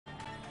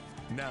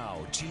Now,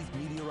 Chief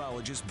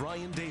Meteorologist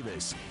Brian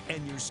Davis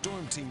and your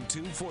Storm Team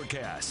 2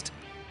 forecast.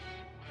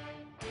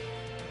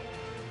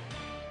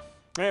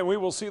 And we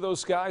will see those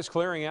skies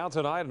clearing out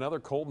tonight. Another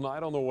cold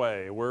night on the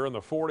way. We're in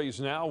the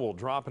 40s now. We'll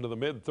drop into the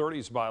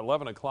mid-30s by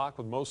 11 o'clock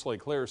with mostly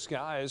clear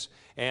skies.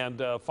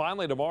 And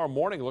finally tomorrow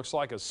morning looks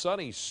like a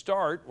sunny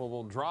start.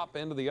 We'll drop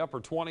into the upper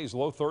 20s,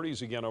 low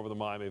 30s again over the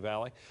Miami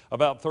Valley.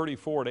 About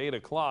 34 at 8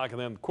 o'clock. And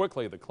then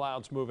quickly the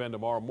clouds move in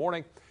tomorrow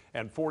morning.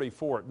 And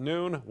 44 at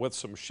noon with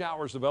some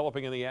showers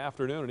developing in the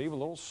afternoon, and even a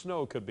little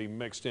snow could be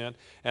mixed in,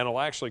 and it'll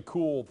actually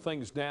cool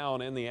things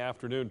down in the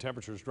afternoon.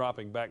 Temperatures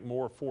dropping back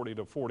more, 40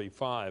 to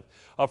 45.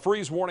 A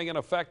freeze warning in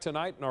effect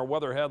tonight in our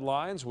weather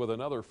headlines, with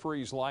another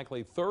freeze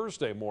likely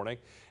Thursday morning,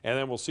 and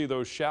then we'll see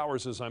those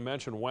showers, as I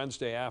mentioned,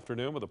 Wednesday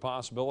afternoon with the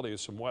possibility of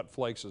some wet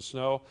flakes of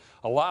snow.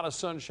 A lot of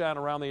sunshine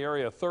around the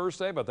area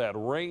Thursday, but that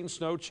rain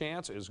snow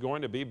chance is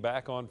going to be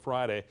back on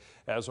Friday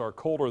as our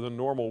colder than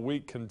normal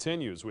week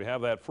continues. We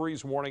have that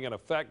freeze warning in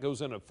effect,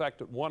 goes in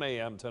effect at 1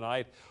 a.m.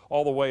 tonight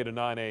all the way to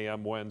 9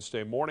 a.m.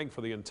 Wednesday morning.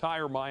 For the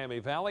entire Miami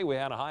Valley, we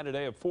had a high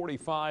today of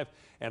 45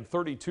 and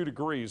 32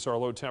 degrees. Our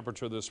low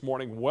temperature this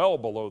morning, well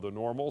below the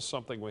normal,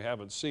 something we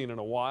haven't seen in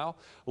a while.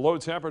 Low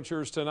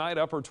temperatures tonight,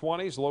 upper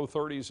 20s, low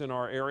 30s in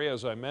our area,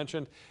 as I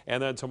mentioned.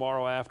 And then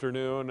tomorrow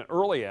afternoon,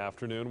 early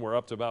afternoon, we're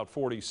up to about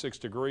 46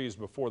 degrees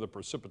before the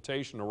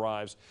precipitation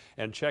arrives.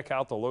 And check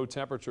out the low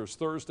temperatures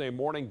Thursday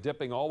morning,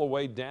 dipping all the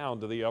way down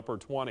to the upper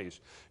 20s.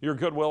 Your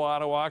Goodwill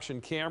Auto Auction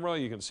camera,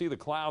 you can see the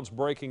clouds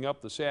breaking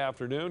up this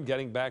afternoon,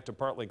 getting back to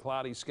partly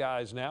cloudy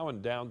skies now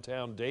in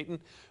downtown Dayton.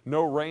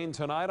 No rain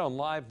tonight on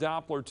live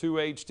Doppler 2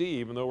 HD,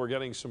 even though we're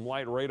getting some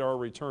light radar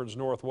returns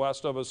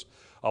northwest of us.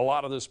 A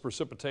lot of this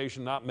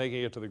precipitation not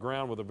making it to the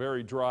ground with a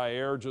very dry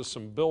air, just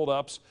some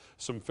buildups,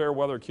 some fair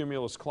weather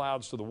cumulus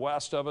clouds to the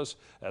west of us.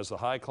 As the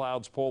high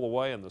clouds pull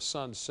away and the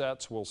sun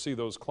sets, we'll see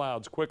those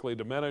clouds quickly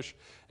diminish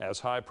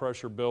as high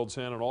pressure builds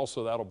in, and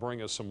also that'll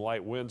bring us some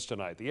light winds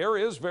tonight. The air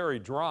is very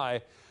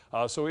dry.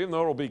 So even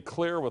though it'll be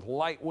clear with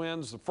light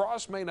winds, the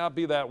frost may not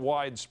be that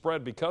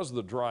widespread because of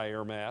the dry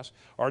air mass.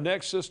 Our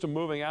next system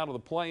moving out of the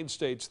plain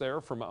states there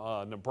from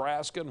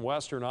Nebraska and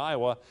western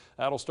Iowa,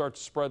 that'll start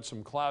to spread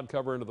some cloud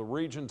cover into the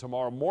region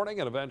tomorrow morning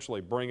and eventually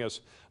bring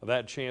us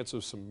that chance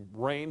of some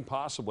rain,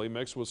 possibly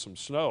mixed with some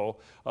snow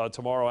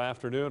tomorrow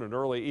afternoon and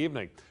early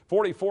evening.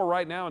 44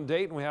 right now in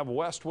Dayton. We have a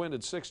west wind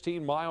at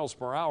 16 miles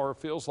per hour.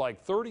 Feels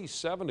like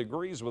 37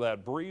 degrees with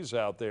that breeze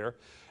out there.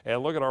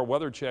 And look at our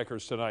weather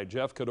checkers tonight.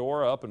 Jeff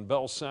Cadora up in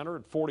Bell Center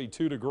at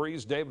 42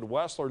 degrees. David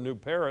Wessler, New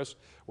Paris,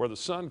 where the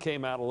sun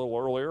came out a little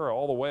earlier,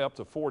 all the way up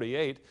to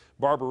 48.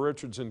 Barbara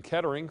Richards in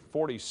Kettering,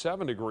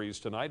 47 degrees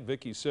tonight.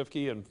 Vicki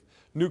Sifke in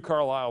New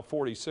Carlisle,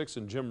 46,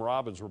 and Jim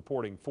Robbins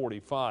reporting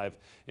 45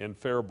 in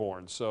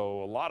Fairborn.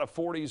 So a lot of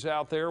 40s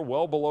out there,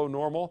 well below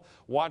normal.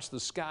 Watch the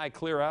sky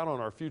clear out on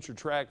our future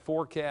track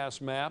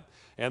forecast map.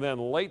 And then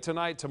late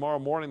tonight, tomorrow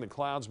morning, the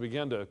clouds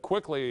begin to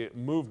quickly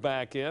move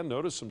back in.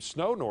 Notice some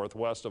snow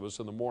northwest of us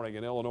in the morning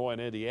in Illinois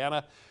and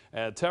Indiana.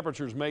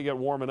 Temperatures may get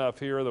warm enough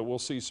here that we'll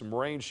see some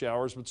rain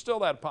showers, but still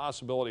that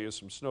possibility of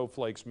some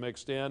snowflakes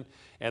mixed in.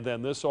 And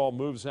then this all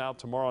moves out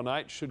tomorrow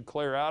night. Should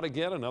clear out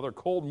again. Another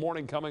cold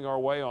morning coming our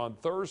way on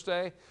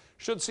Thursday.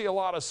 Should see a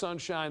lot of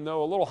sunshine,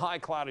 though. A little high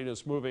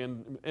cloudiness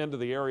moving into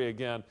the area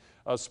again,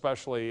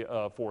 especially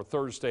for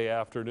Thursday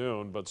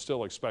afternoon, but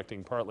still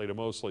expecting partly to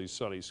mostly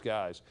sunny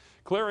skies.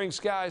 Clearing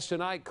skies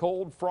tonight,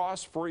 cold,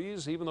 frost,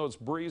 freeze, even though it's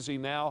breezy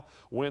now.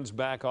 Winds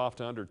back off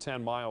to under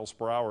 10 miles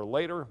per hour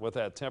later with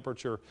that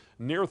temperature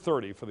near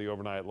 30 for the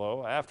overnight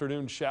low.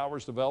 Afternoon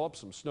showers develop.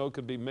 Some snow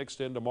could be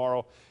mixed in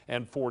tomorrow,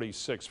 and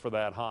 46 for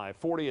that high.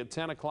 40 at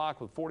 10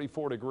 o'clock with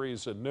 44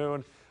 degrees at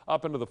noon.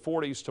 Up into the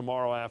 40s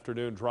tomorrow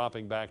afternoon,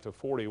 dropping back to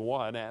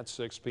 41 at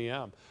 6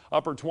 p.m.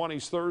 Upper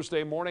 20s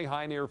Thursday morning,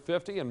 high near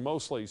 50 and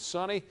mostly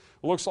sunny.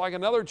 Looks like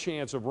another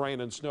chance of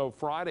rain and snow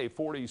Friday,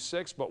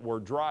 46, but we're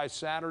dry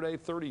Saturday,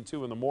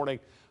 32 in the morning,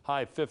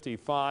 high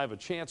 55. A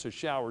chance of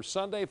showers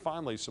Sunday,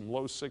 finally some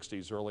low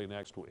 60s early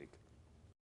next week.